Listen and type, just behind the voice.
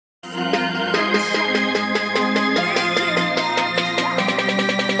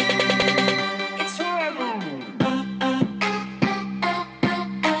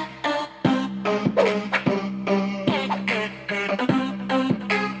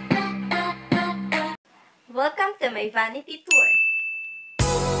to my vanity tour!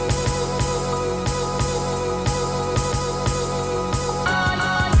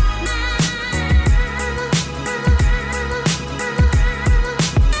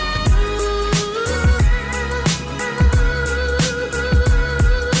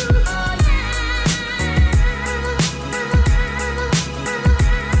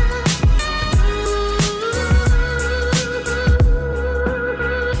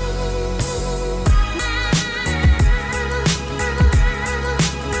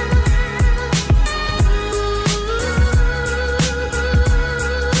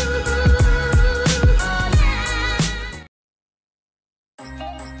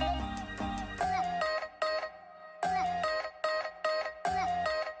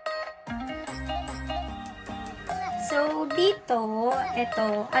 So, dito, ito,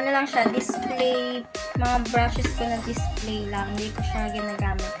 ano lang siya, display, mga brushes ko na display lang, hindi ko siya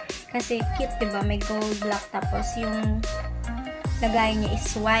ginagamit. Kasi cute, diba? May gold black, tapos yung lagay niya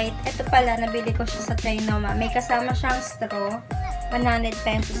is white. Ito pala, nabili ko siya sa Trinoma. May kasama siyang straw, 100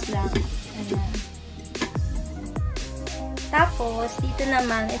 pesos lang. Ayan. Tapos, dito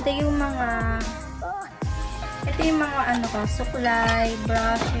naman, ito yung mga ano ko, suklay,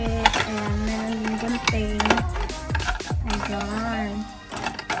 brushes, ayan, meron din gunting. Ayan.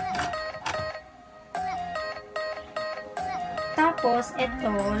 Tapos,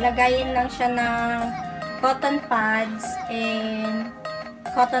 ito, lagayin lang siya ng cotton pads and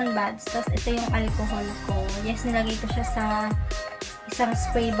cotton buds. Tapos, ito yung alcohol ko. Yes, nilagay ko siya sa isang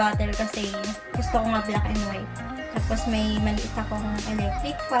spray bottle kasi gusto ko nga black and white. Tapos, may maliit akong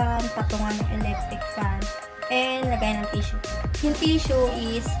electric fan, patungan ng electric fan, and lagay ng tissue. Yung tissue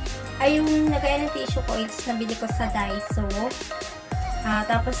is yung lagay ng tissue ko is nabili ko sa Daiso.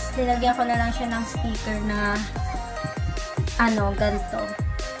 Tapos, nilagyan ko na lang siya ng sticker na ganito.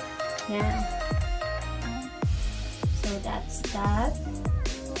 Yan. So, that's that.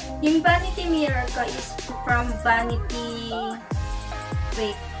 Yung vanity mirror ko is from Vanity...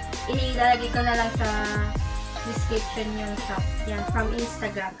 Wait. Ilalagay ko na lang sa description yung shop. Yan. From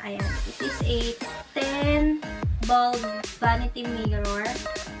Instagram. Ayan. It is a 10 bulb vanity mirror.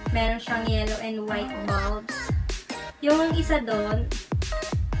 Meron siyang yellow and white bulbs. Yung isa doon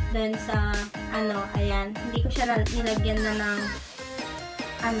sa, ayan, hindi ko siya nilagyan na ng,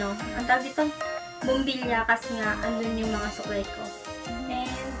 ang tawag dito, bumbilya kasi nga, andun yung mga suklay ko. And,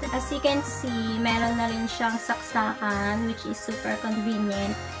 as you can see, meron na rin siyang saksakan, which is super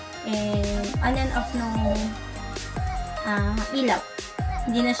convenient. And, on and off nung ilaw.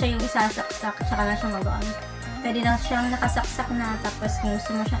 Hindi na siya yung isasaksak, tsaka na siya mag-on. Pwede lang siyang nakasaksak na, tapos kung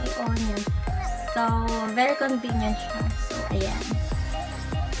gusto mo siyang i-on yun. So, very convenient siya. So, ayan.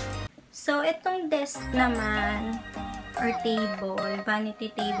 So, itong desk naman, or table,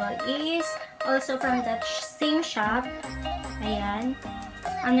 vanity table, is also from that same shop. Ayan.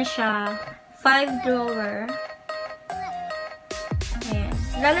 Ano siya? 5 drawer. Ayan.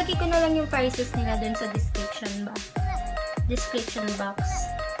 Lalagay ko na lang yung prices nila dun sa description box.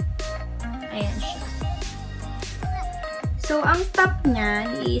 Ayan siya. So, ang top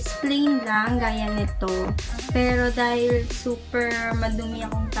niyan is plain lang, gaya nito. Pero dahil super madumi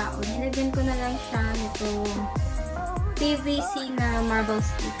akong tao, nilagyan ko na lang siya nito PVC na marble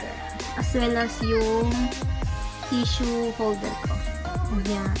sticker. As well as yung tissue holder ko.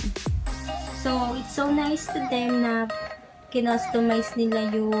 Ayan. So, it's so nice to them na kinustomize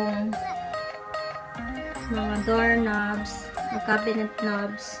nila yung mga door knobs, mga cabinet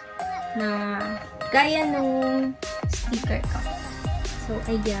knobs na gaya nung sticker ko. So,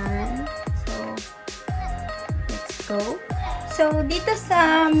 ayan. So, let's go. So, dito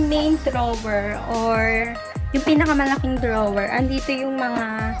sa main drawer or yung pinakamalaking drawer, andito yung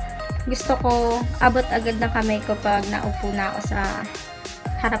mga gusto ko abot agad ng kamay ko pag naupo na ako sa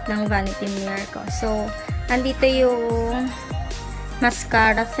harap ng vanity mirror ko. So, andito yung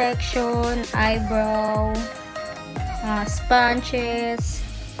mascara section, eyebrow, sponges,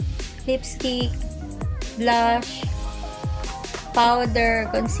 lipstick, blush,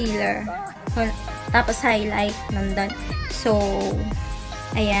 powder, concealer, tapos highlight, nandun. So,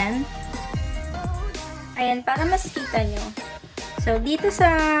 ayan. Ayan, para mas kita nyo. So, dito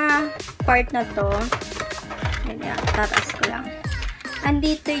sa part na to, ayan, tataas ko lang.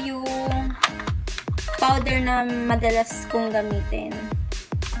 Andito yung powder na madalas kong gamitin.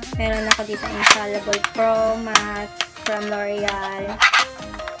 Meron ako dito Infallible Pro Matte from L'Oreal,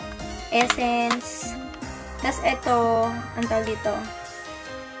 Essence. Tapos ito, ang tawag dito,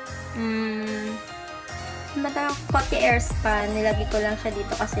 Coty Airspan. Nilagay ko lang siya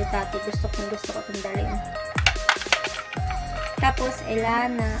dito kasi dati gusto ko itong dalhin. Tapos,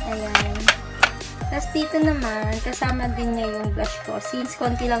 Elana, ayan. Tapos dito naman, kasama din niya yung blush ko. Since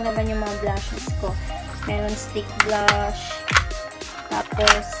konti lang naman yung mga blushes ko. Meron stick blush.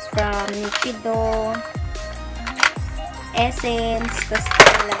 Tapos from Nikki Valiente. Essence. Tapos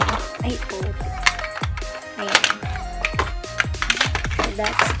highlight. Ay, oh. Ayan. So,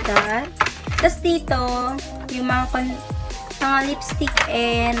 that's that. Tapos dito, yung mga lipstick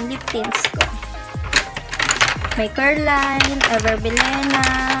and lip tints ko. May Curline,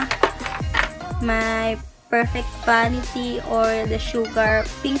 Everbelena, my Perfect Vanity or the Sugar,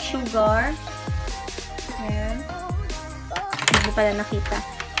 Pink Sugar. Ayan. Hindi pala nakita.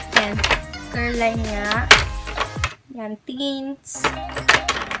 Ayan. Curline nga. Ayan. Tints.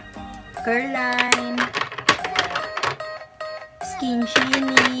 Curline. Skin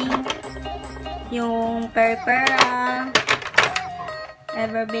Genie. Yung Perpera.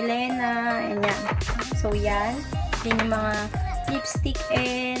 Everbelena. Ayan. So, yan. Yan yung mga lipstick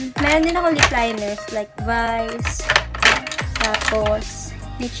and meron din ako lip liners like Vice. Tapos,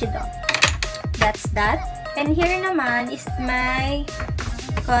 Nikki Valiente. That's that. And here naman is my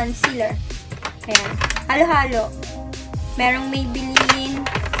concealer. Ayan. Halo-halo. Merong Maybelline.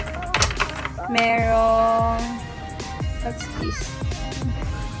 Merong what's this?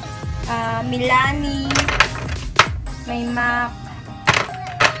 Milani. May MAC.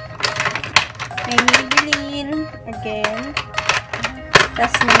 May Maybelline. Again.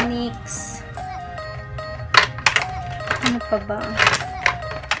 Tapos may NYX. Ano pa ba?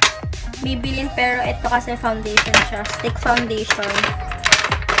 Maybelline, pero ito kasi foundation siya. Stick foundation.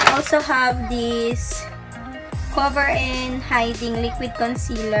 I also have this Cover and Hiding Liquid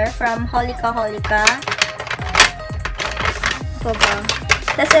Concealer from Holika Holika. Ito ba?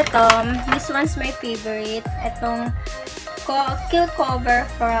 Tapos ito, this one's my favorite. Itong Kill Cover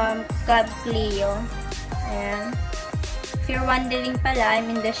from Club Cleo. Ayan. If you're wondering pala, I'm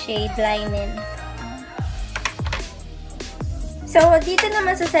in the shade Linen. So, dito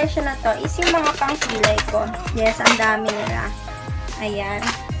naman sa section na to is yung mga pangkilay ko. Yes, ang dami nila. Ayan.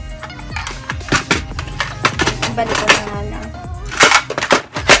 Ibalik ko na nga lang.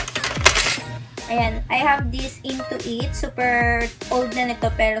 Ayan. I have this Into It. Super old na nito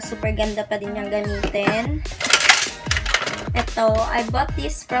pero super ganda pa din yung gamitin. Ito, I bought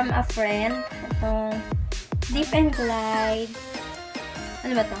this from a friend. Itong Deep and Glide.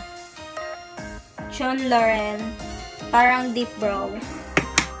 Ano ba to? John Lauren. Parang deep brow.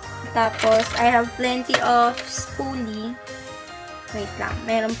 Tapos, I have plenty of spoolie. Wait lang.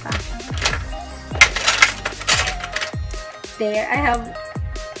 Meron pa. There. I have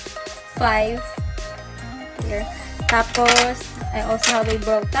 5. Here. Tapos, I also have a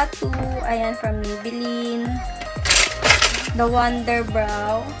brow tattoo. Ayan, from Maybelline. The Wonder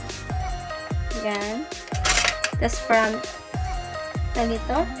Brow. Ayan. Tapos from, tag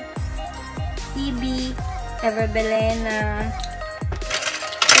ito? EB. Everbelena.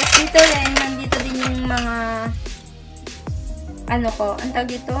 Tapos dito rin, nandito din yung mga ano ko, ang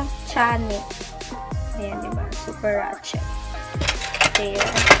tawag dito, Chani. Ayan, diba? Super ratchet. There.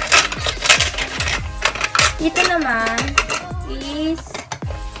 Dito naman is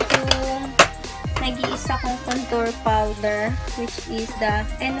yung nag-iisa kong contour powder, which is the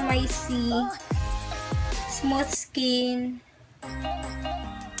NYC Smooth Skin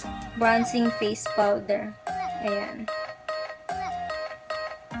Bronzing Face Powder. Ayan.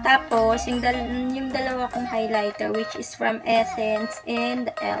 Tapos, yung dalawa kong highlighter, which is from Essence and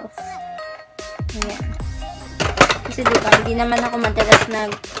e.l.f. Ayan. Kasi diba, hindi naman ako madalas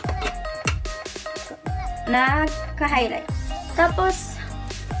nagka-highlight. Tapos,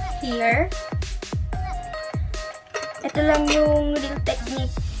 here, ito lang yung Real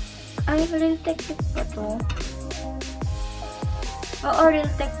Technique. Ay, Real Technique pa to. Oo, Real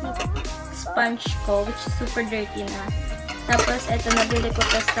Technique sponge ko, which is super dirty na. Tapos, ito, nabili ko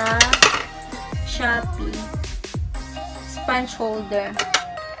to sa Shopee. Sponge holder.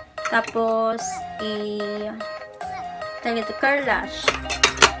 Tapos, curl lash.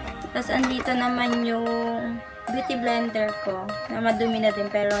 Tapos, andito naman yung beauty blender ko, na madumi na din,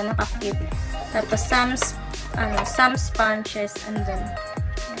 pero nakakip. Tapos, some sponges, andun.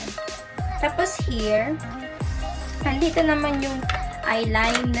 Ayan. Tapos, here, andito naman yung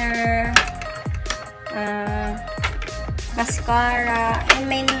eyeliner, mascara, and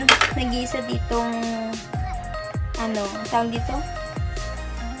may nag-isa ditong tawag dito?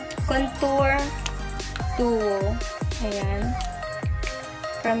 Contour duo. Ayan.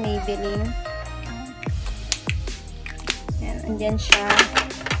 From Maybelline. Ayan, andyan siya.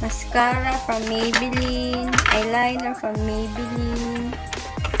 Mascara from Maybelline. Eyeliner from Maybelline.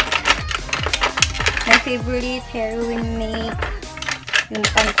 My favorite heroin make Yung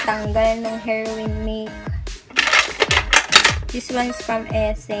pantanggal ng hair remake. This one is from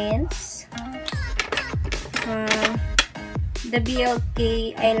Essence. The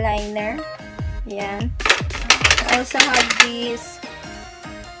BLK eyeliner. Ayan. I also have this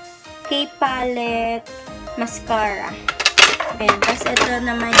K palette mascara. Ayan. Tapos ito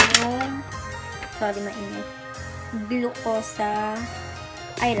naman yung mainit. Glucosa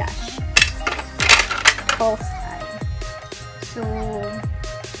eyelash. False eye. So,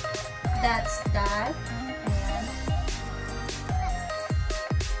 that's that. Ayan.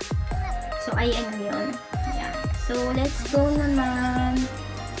 So, ayan yun. Ayan. So, let's go naman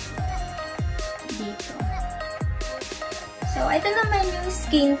dito. So, ito naman yung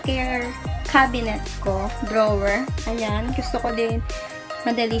skincare cabinet ko. Drawer. Ayan. Gusto ko din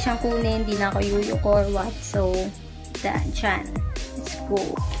madali siyang kunin. Hindi na ako yuyuk or what. So, dyan. Let's go.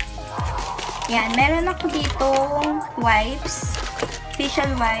 Yan, meron ako ditong wipes,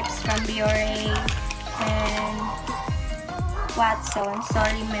 facial wipes from Biore and Watson.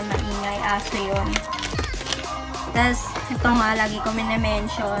 Sorry, may maingay. Aso yun. Tapos, ito nga, lagi ko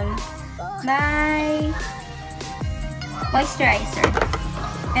minimension. May moisturizer.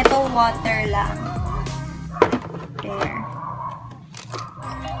 Ito, water lang. There.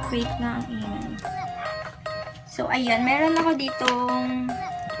 Wait na ang ingay. So, ayan, meron ako ditong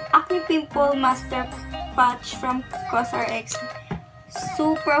Acne Pimple Master Patch from CosRX.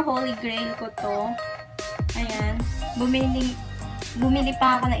 Super holy grail ko to. Ayan. Bumili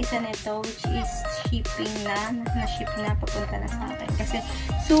pa ako na isa nito, which is shipping na. Na-ship na, papunta na sa akin. Kasi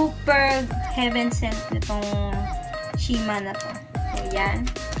super heaven sent nitong Shima na to. So, ayan.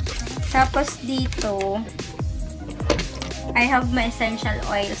 Tapos dito, I have my essential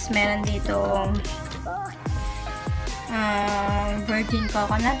oils. Meron dito virgin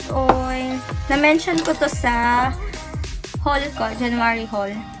coconut oil. Na-mention ko to sa haul ko, January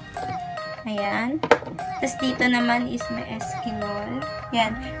haul. Ayan. Tapos dito naman is may Eskinol.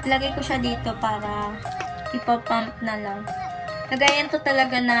 Yan. Ilagay ko siya dito para ipapump na lang. Lagayan to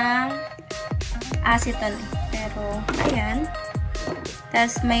talaga ng acetone. Pero, ayan.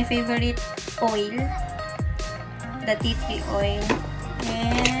 Tapos my favorite oil. The tea tree oil.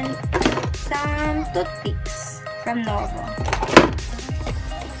 And some toothpicks from Novo.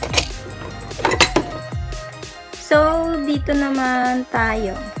 So, dito naman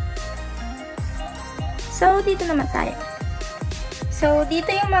tayo. So, dito yung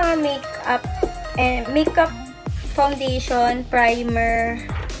mga makeup foundation, primer,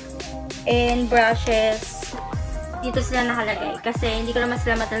 and brushes. Dito sila nakalagay. Kasi, hindi ko naman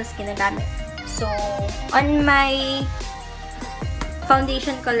sila matalas ginagamit. So, on my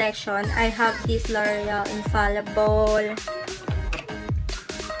foundation collection, I have this L'Oreal Infallible,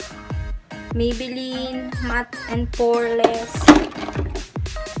 Maybelline Matte and Poreless,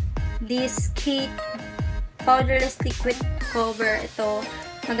 this Kate Powderless Liquid Cover. Ito,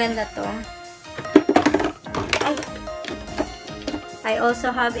 maganda to. I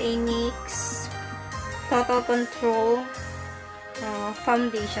also have a NYX Total Control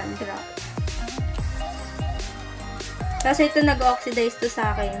Foundation Drop. Kasi ito nag-oxidize to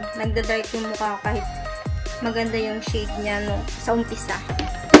sa akin. Nagda-dark yung mukha ko kahit maganda yung shade niya no, sa umpisa.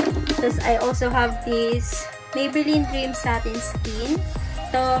 Tapos I also have this Maybelline Dream Satin Skin.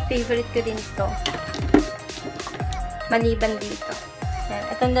 Ito, favorite ko din to. Maliban dito. Yan.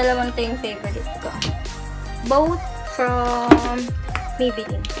 Itong dalawang to yung favorite ko. Both from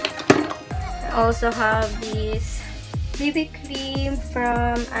Maybelline. I also have this BB cream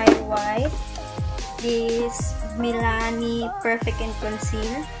from IY. This Milani Perfect and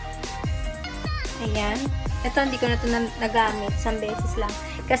Conceal. Ayan. Ito, hindi ko na ito nagamit. Isang beses lang.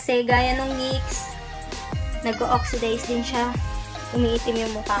 Kasi, gaya nung NYX, nag-oxidize din siya. Umiitim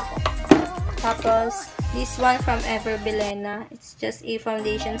yung mukha ko. Tapos, this one from Everbelena. It's just a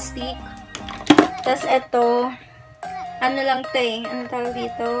foundation stick. Tapos, ito, ano lang to eh. Ano tawag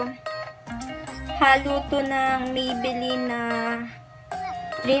dito? Halo to ng Maybelline na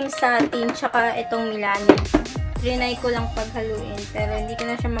Dream Satin, tsaka itong Milani. Trinay ko lang paghaluin, pero hindi ko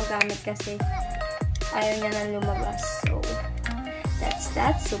na siya magamit kasi ayaw niya na lumabas. So, that's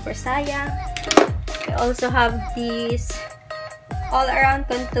that. Super sayang. I also have this all-around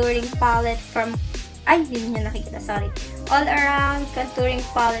contouring palette from, ay, hindi niya nakikita, sorry. All-around contouring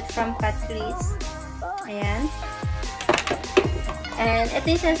palette from Catrice. Ayan. And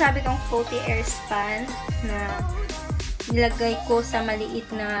ito yung sinasabi kong Coty Airspan na nilagay ko sa maliit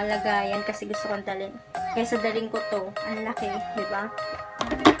na lagayan kasi gusto kong dalhin. Kaysa dalhin ko to, ang laki, diba?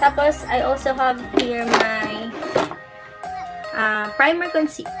 Tapos, I also have here my primer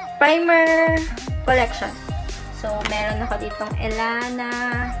collection. So, meron ako ditong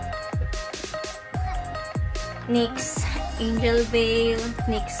Elana, NYX Angel Veil,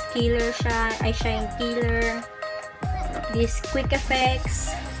 NYX Killer Shine Killer, this Quick Effects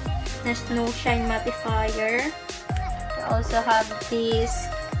na Snow Shine Mattifier. I also have this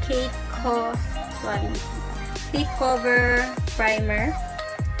Cake Cover Primer,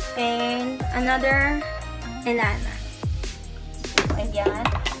 and another Elana. Ayan.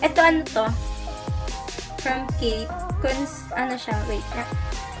 Ito ano to? From Kate. Ano siya? Wait.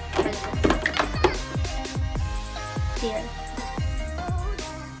 Here.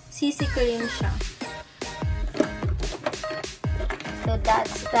 CC cream siya. So,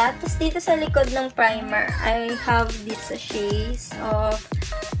 that's that. Tapos dito sa likod ng primer, I have these sachets of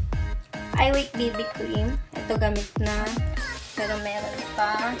I Wake BB Cream. Ito gamit na. Pero meron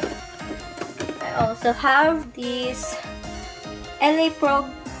pa. I also have this LA Pro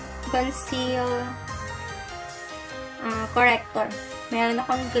Conceal Corrector. Meron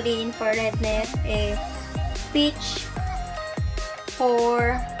akong green for redness, peach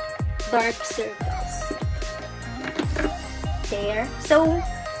for dark circles. There. So,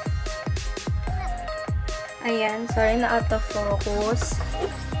 ayan. Sorry na out of focus.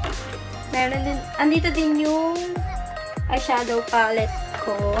 Meron din, andito din yung eyeshadow palette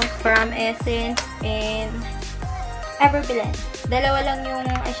ko from Essence and Everblend. Dalawa lang yung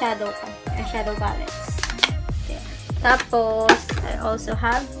eyeshadow ko. Eyeshadow palettes. Okay. Tapos, I also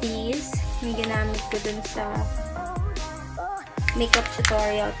have these. May ginamit ko dun sa makeup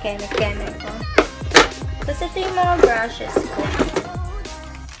tutorial. Keme ko. Tapos, ito yung mga brushes ko.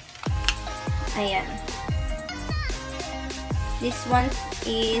 Ayan. This one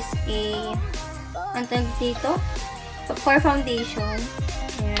is ang tawag dito? For foundation.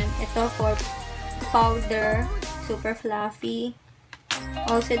 Ayan. Ito for powder. Super fluffy.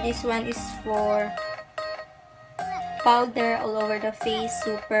 Also, this one is for powder all over the face.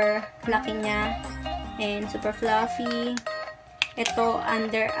 Super laki niya. And super fluffy. Ito,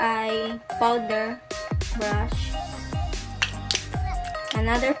 under eye powder brush.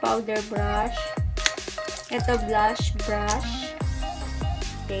 Another powder brush. Ito, blush brush.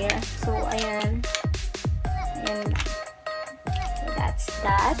 There. So, ayan. Ayan. So, that's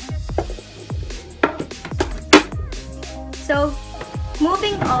that. So,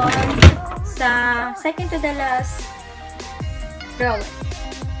 moving on sa second to the last drawer.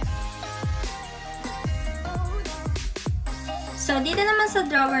 So, dito naman sa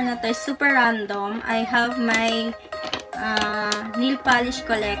drawer na to, super random. I have my nail polish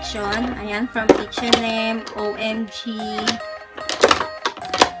collection. Ayan, from H&M, OMG,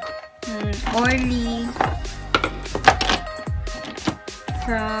 Orly,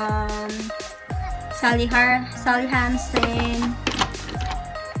 from Sally Hansen,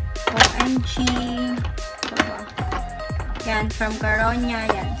 OMG, yan, from Garonya,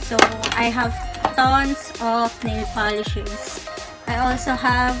 yan. So, I have tons of nail polishes. I also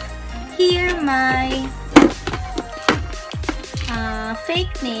have here my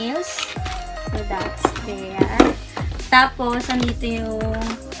fake nails. So, that's there. Tapos, andito yung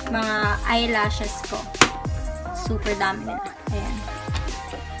mga eyelashes ko. Super dami nila. Ayan.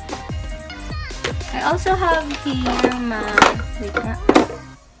 I also have here my, wait nga,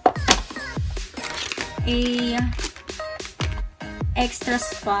 a extra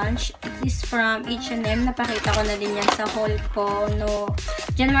sponge. It is from H&M. Napakita ko na din yan sa haul ko no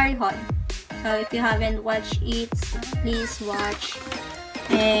January haul. So, if you haven't watched it, please watch.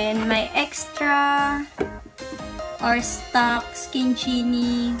 And my extra or stock Skin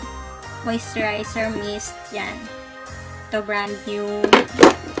Genie moisturizer mist. Yan. Ito brand new.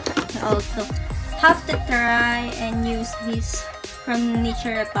 I also have to try and use this from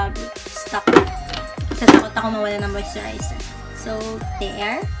Nature Republic stock. Kasi takot ako mawala ng moisturizer. So,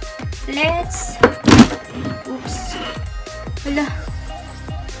 there. Let's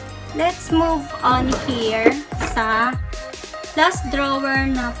move on here sa last drawer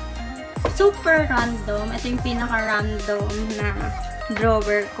na super random. Ito yung pinaka-random na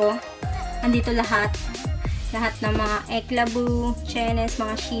drawer ko. Andito lahat. Lahat ng mga Eclaboo, Chenes,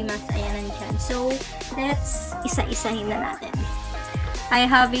 mga Shimas, ayan nandyan. So, let's isa-isahin na natin. I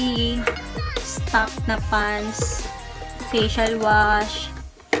have a stock na pants, facial wash,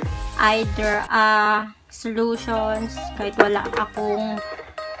 solutions, kahit wala akong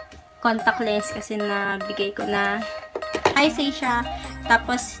contact lens kasi nabigay ko na. I say siya.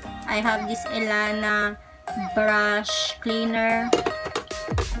 Tapos, I have this Elana brush cleaner.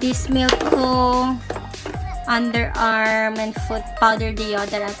 This Milko underarm and foot powder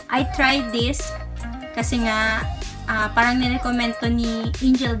deodorant. I tried this kasi nga parang nirecommend to ni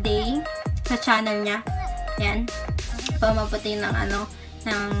Angel Day sa channel niya. Yan. Pamaputi ng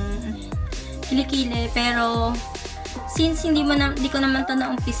ng kilikili. Pero, since hindi ko naman to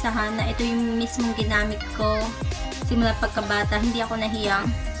naumpisahan na ito yung mismong ginamit ko simula pagkabata, hindi ako nahiyang.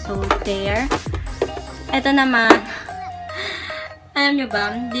 So, there. Ito naman, alam nyo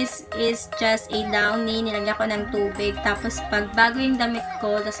ba, this is just a downy. Nilagyan ko ng tubig. Tapos, pag bago yung damit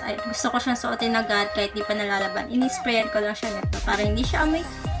ko, tapos gusto ko siyang suotin agad kahit di pa nalalaban, ini-sprayan ko lang siya nito para hindi siya amoy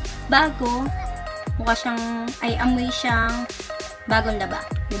bago. Mukha siyang, amoy siyang bagong laba.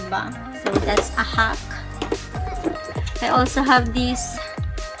 Diba? So, that's a hack. I also have this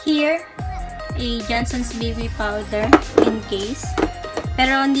here, a Johnson's baby powder in case.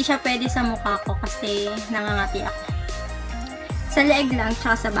 Pero hindi siya pwede sa mukha ko kasi nangangati ako. Sa leeg lang,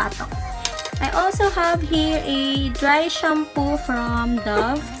 tsaka sa batok. I also have here a dry shampoo from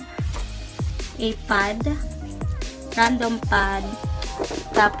Dove. A pad. Random pad.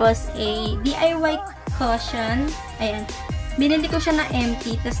 Tapos a DIY cushion. Ayan. Binili ko siya na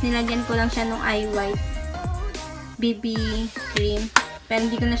empty. Tapos nilagyan ko lang siya ng eye white BB cream. Pero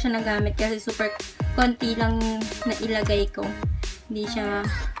hindi ko na siya nagamit kasi super konti lang na ilagay ko. Hindi siya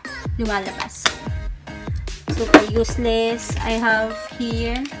lumalabas. Super useless. I have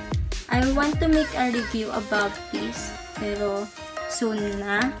here. I want to make a review about this. Pero soon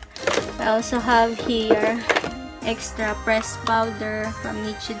na. I also have here extra pressed powder from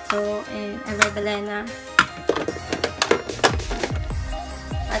Nikki Valiente and Evelina.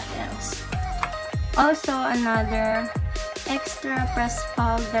 What else? Also, another extra pressed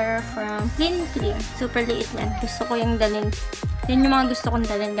powder from Clean Clean. Super liit yan. Gusto ko yung dalhin. Yan yung mga gusto kong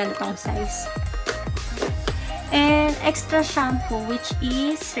dalhin ganitong size. And extra shampoo, which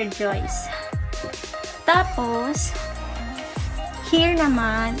is Rejoice. Tapos, here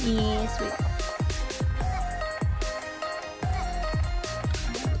naman is,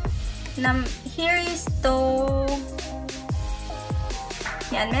 here is to,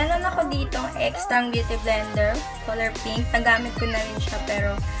 yan, meron ako ditong extra beauty blender, color pink. Nagamit ko na rin siya,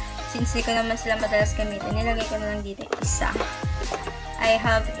 pero since di ko naman sila madalas gamitin, nilagay ko na lang dito isa. I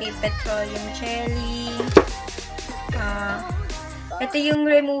have a petroleum jelly. Ito yung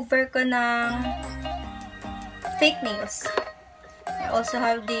remover ko ng fake nails. I also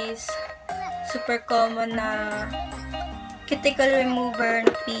have this super common na cuticle remover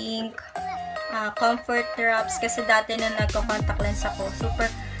na pink. Comfort drops kasi dati na nagko-contact lens ako. Super,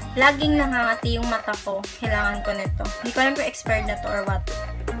 laging nangangati yung mata ko. Kailangan ko nito. Hindi ko alam kung expired na to or what.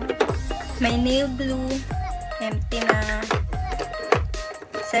 May nail glue. Empty na.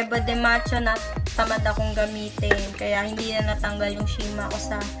 Sebo de macho na tamad akong gamitin. Kaya hindi na natanggal yung shima ko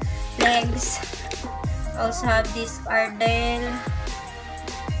sa legs. Also have this Ardell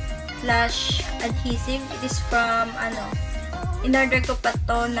Flash Adhesive. It is from, in-order ko pa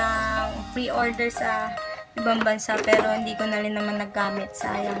to ng pre-order sa ibang bansa pero hindi ko na rin naman naggamit.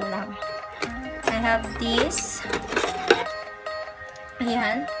 Sayang lang. I have this.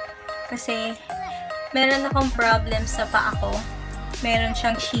 Ayan. Kasi meron akong problem sa paa ko. Meron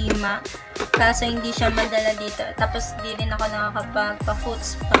siyang shima. Kaso hindi siya madala dito. Tapos di rin ako nakakapagpa-foot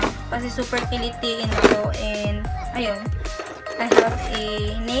spa. Kasi super kilitiin ako. And ayun. I have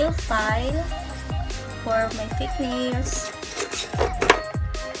a nail file for my fake nails.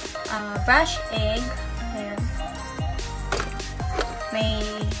 Brush egg. Ayan. May,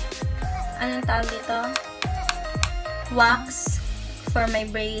 anong tawag dito? Wax for my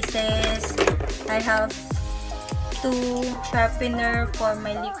braces. I have 2 sharpener for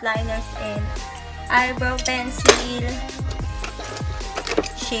my lip liners and eyebrow pencil.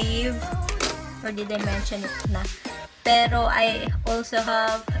 Shave. Or did I mention it na? Pero I also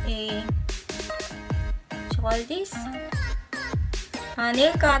have a, what you call this?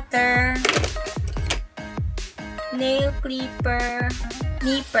 Nail cutter, nail clipper,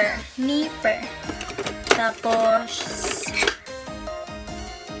 nipper, tapos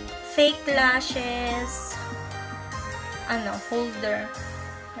fake lashes, holder.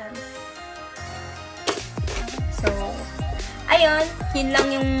 Yan. So, ayun, yun lang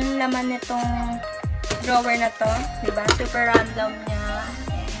yung laman nitong drawer na to, diba? Super random niya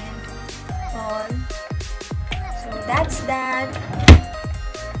and all. So, that's that.